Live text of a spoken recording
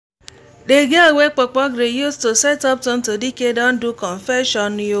The girl wey Kpokpogri used to set up Tonto Dike don do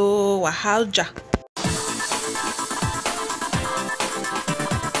confession yo, wahala.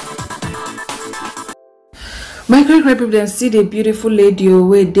 My great people dem see the beautiful lady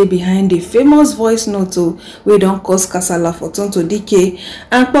wey dey behind the famous voice note wey don cause kasala for Tonto Dike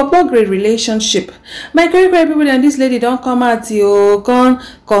and Kpokpogri relationship. My great people dem, this lady don come out come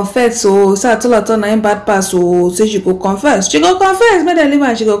confess say atolato na im bad pass say she go confess. She go confess, make dem leave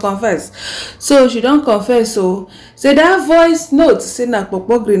am, she go confess. So she don confess say that voice note say na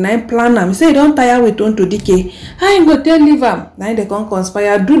Kpokpogri na im plan am. Say e don tire with Tonto Dike. How im go take leave am? Na im dey come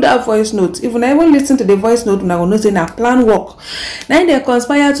conspire do that voice note. If una even listen to the voice note, una go know say na plan work. Na im dey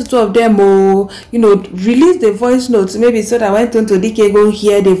conspire to two of them release the voice note maybe so that when Tonto Dike go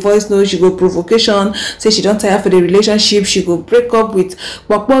hear the voice note, she go provocation, say she don tire for the relationship, she go break up with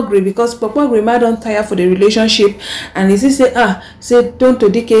Kpokpogri because Kpokpogri ma don tire for the relationship and e see say Tonto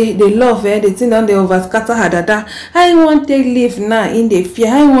Dike the love the thing don dey over scatter her dada. How im wan take leave now in dey fear?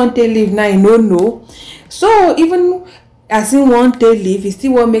 How im wan take leave now? No know. So even as he wan take leave, he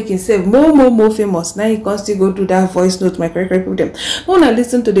still wan make himself more famous. Now he can still go do that voice note. My correct people them. We wanna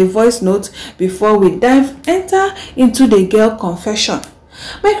listen to the voice note before we enter into the girl confession.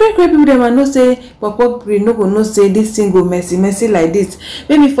 My great people them, I know say Kpokpogri no go know say this thing go messy like this.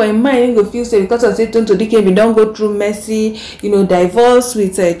 Maybe for him mind he go feel say because of say Tonto Dike we don't go through messy, divorce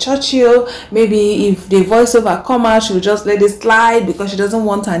with Churchill. Maybe if the voiceover come out, she'll just let it slide because she doesn't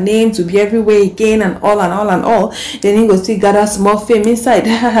want her name to be everywhere again and all. Then he go still gather small fame inside.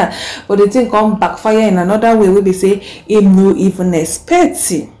 But the thing come backfire in another way. We be say him no even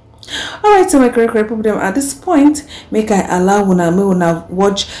expect it. Alright, so my correct people them at this point, make I allow una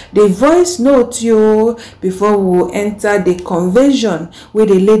watch the voice note before we enter the convention where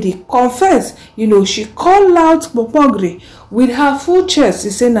the lady confess. She called out Kpokpogri with her full chest. She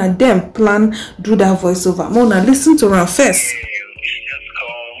said na them plan do that voiceover. Mona, listen to her first. She just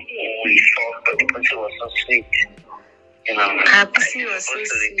called, we fought, but the pussy was so sweet. Her pussy was so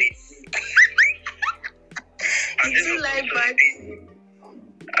sweet. Did you like that?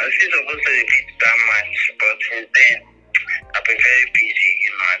 I was supposed to repeat that much, but since then, I've been very busy,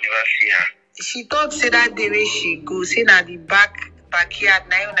 I never see her. She thought say that the way she go, say na the backyard,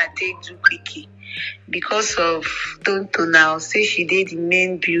 now you take too quickly. Because of Tonto now, say she did the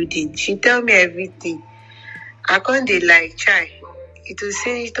main building. She tell me everything. I can't dey like chai. It will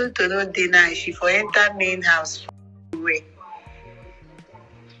say Tonto no dey now, she for enter main house way.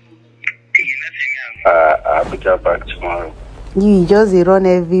 I'll be back tomorrow. You just run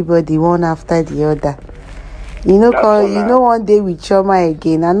everybody one after the other. One day with Choma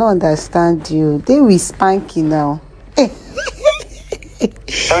again. I don't understand you. They will spank you now.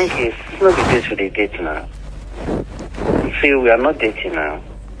 Spanky, it's not the date for the date now. See, we are not dating now.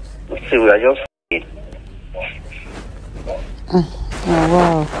 See, we are just Oh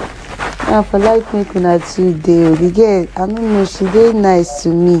wow. I for like me kuna today. The girl, I don't know, she did nice to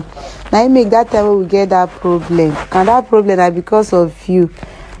me. Now you make that time when we get that problem. And that problem is because of you.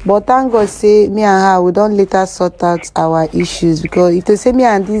 But thank God say me and her we don't later sort out our issues. Because if they say me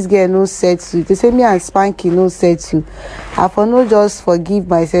and this girl no settle, if they say me and Spanky no settle, I for no just forgive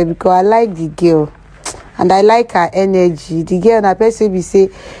myself because I like the girl. And I like her energy. The girl na person be say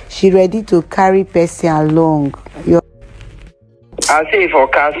she ready to carry person along. I say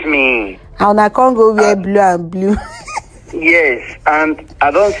forecast me. And I can't go wear blue and blue. Yes, and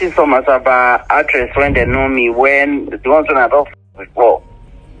I don't see some Asaba actress when they know me, when the ones that I don't before,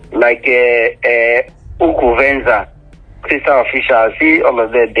 like Uku Venza, Sister Official, I see all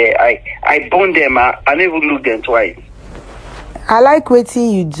of them there. I bone them, I never look them twice. I like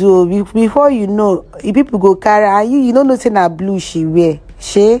waiting you do before you know if people go carry and you don't know say na blue she wear.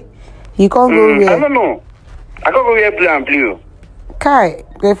 She you can't go wear. I don't know. I can't go wear blue and blue. Kai,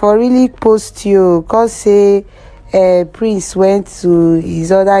 they for really post you cause say Prince went to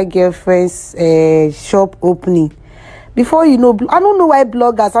his other girlfriend's shop opening. Before you know, I don't know why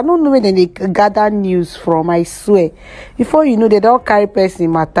bloggers, I don't know where they gather news from, I swear. Before you know, they don't carry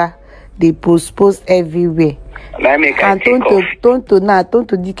person matter. They post everywhere. And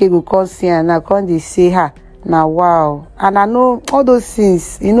Tonto Dike go come see and now come they say her. Now wow. And I know all those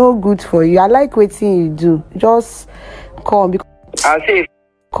things, good for you. I like waiting you do. Just come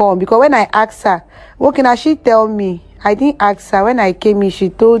because when I asked her, what can she tell me? I didn't ask her. When I came in, she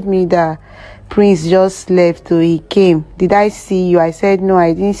told me that Prince just left or he came. Did I see you? I said, no,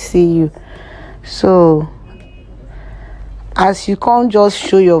 I didn't see you. So, as you can't just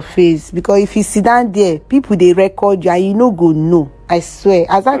show your face, because if you sit down there, people, they record you and you no go know. I swear.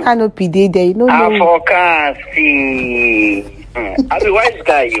 As that kind there, you know. I forecast. See. I'm a wise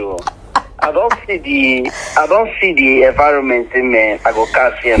guy, you. I don't see the environment in me. I go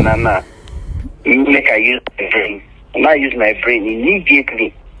cast here Nana. Make I use my brain. And I use my brain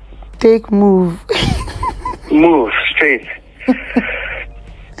immediately. Take move. Move straight.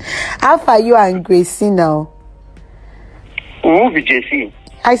 How far you and Gracie now? Who be JC?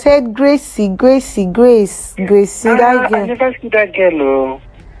 I said Gracie, Grace, that girl. I never see that girl. Oh.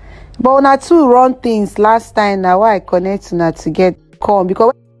 But una two run things last time. Now why I connect una to get come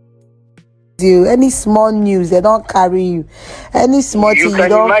because you any small news they don't carry you. Any small thing you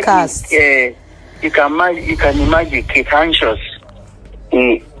don't cast. You can imagine Kate Anxious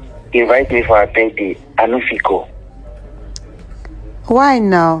invite me for a birthday. I no fit go. Why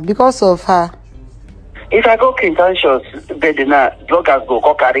now? Because of her. If I go Kate Anxious birthday now, bloggers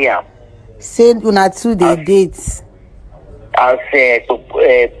go carry am. Say una two they dates. As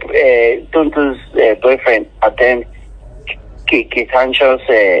Tonto's boyfriend attend Kate Anxious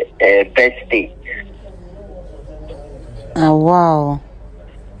birthday. Oh wow.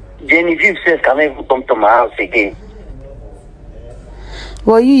 Genevieve says can I even come to my house again?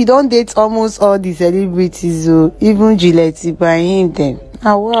 Well, you don't date almost all the celebrities, so even Gillette by him then.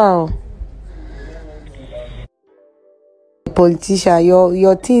 Oh wow. Politician,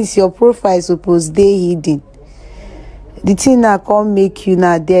 your things, your profile is supposed they hidden. The thing now can't make you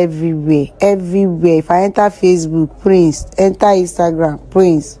now there everywhere. If I enter Facebook, Prince. Enter Instagram,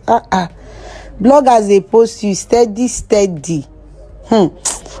 Prince. Bloggers they post you steady.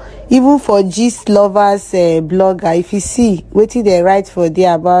 Even for gist lovers blogger, if you see wetin they write for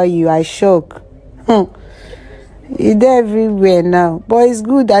there about you, I shock. You there everywhere now. But it's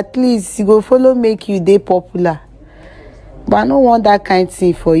good at least you go follow make you dey popular. But I don't want that kind of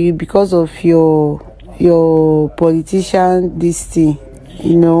thing for you because of your politician this thing.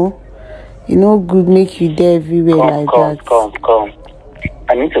 You know good make you there everywhere that. Come.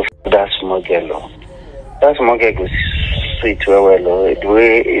 I need to f that small girl. That small girl goes sweet well. The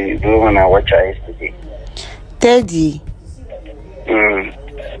way when I watch her yesterday. Teddy.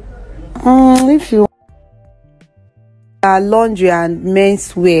 If you want laundry and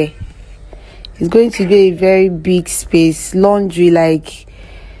menswear, it's going to be a very big space. Laundry, like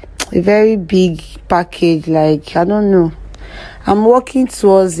a very big package. Like I don't know. I'm working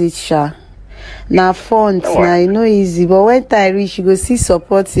towards it, Sha. Now fonts, now you know easy. But when time reach, you go see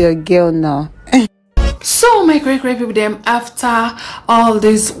support your girl now. So my great people them after all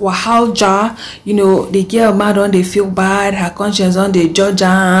this wahalja, the girl mad on they feel bad, her conscience on they judge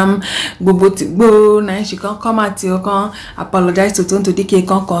now she can't come at you, can apologize to Tonto DK,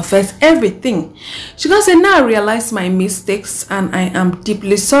 can confess everything. She can say now I realize my mistakes and I am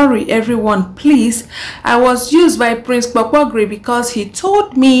deeply sorry everyone. Please, I was used by Prince Kpokpogri because he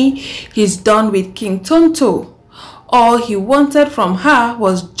told me he's done with King Tonto. All he wanted from her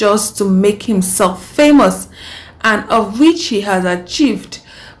was just to make himself famous, and of which he has achieved.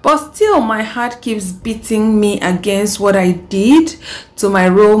 But still, my heart keeps beating me against what I did to my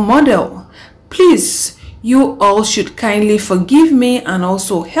role model. Please, you all should kindly forgive me and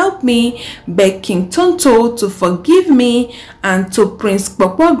also help me beg King Tonto to forgive me, and to Prince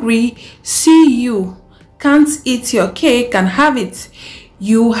Kpokpogri, see you can't eat your cake and have it.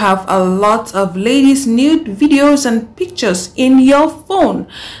 You have a lot of ladies' nude videos and pictures in your phone,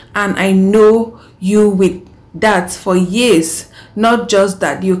 and I know you with that for years. Not just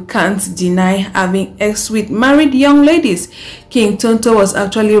that, you can't deny having sex with married young ladies. King Tonto was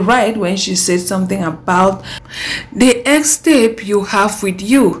actually right when she said something about the ex tape you have with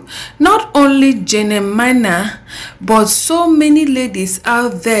you. Not only Jenemina, but so many ladies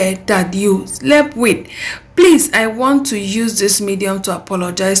out there that you slept with. Please, I want to use this medium to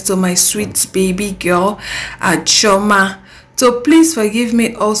apologize to my sweet baby girl, Achoma. So please forgive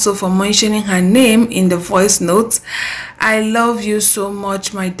me also for mentioning her name in the voice notes. I love you so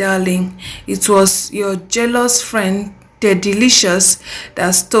much, my darling. It was your jealous friend, The Delicious,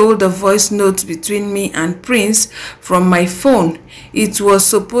 that stole the voice notes between me and Prince from my phone. It was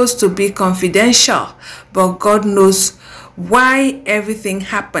supposed to be confidential, but God knows why everything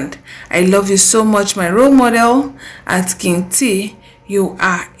happened. I love you so much, my role model. At King T, you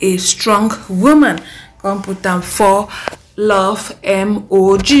are a strong woman. Come put them for love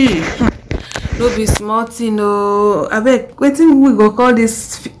MOG. No be small thing, no. I beg, wetin we go call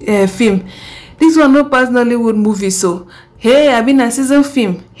this film? This one no pass Nollywood movie, so hey, I been a season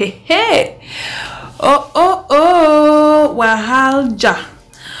film. Hey. Oh, wahalja.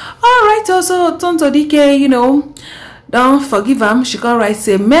 All right, also Tonto DK, don't forgive him. She can write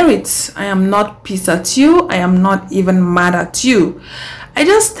say, merit, I am not pissed at you. I am not even mad at you. I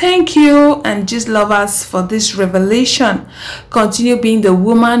just thank you and just lovers for this revelation. Continue being the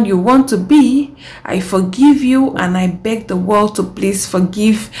woman you want to be. I forgive you and I beg the world to please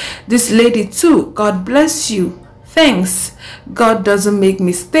forgive this lady too. God bless you. Thanks. God doesn't make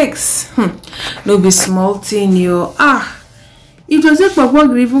mistakes. No be small thing, you. If you say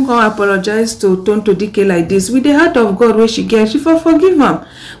Kpokpogri even come apologize to Tonto Dike like this, with the heart of God where she gets, she forgive him. But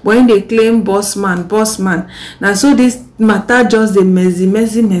when they claim boss man, now so this matter just the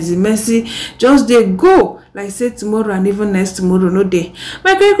messy, just they go. Like say tomorrow and even next tomorrow, no day.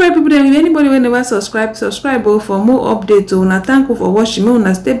 My great people, then if anybody will never subscribe for more updates. Una thank you for watching.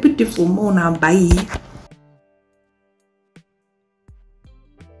 Una stay beautiful. Una bye.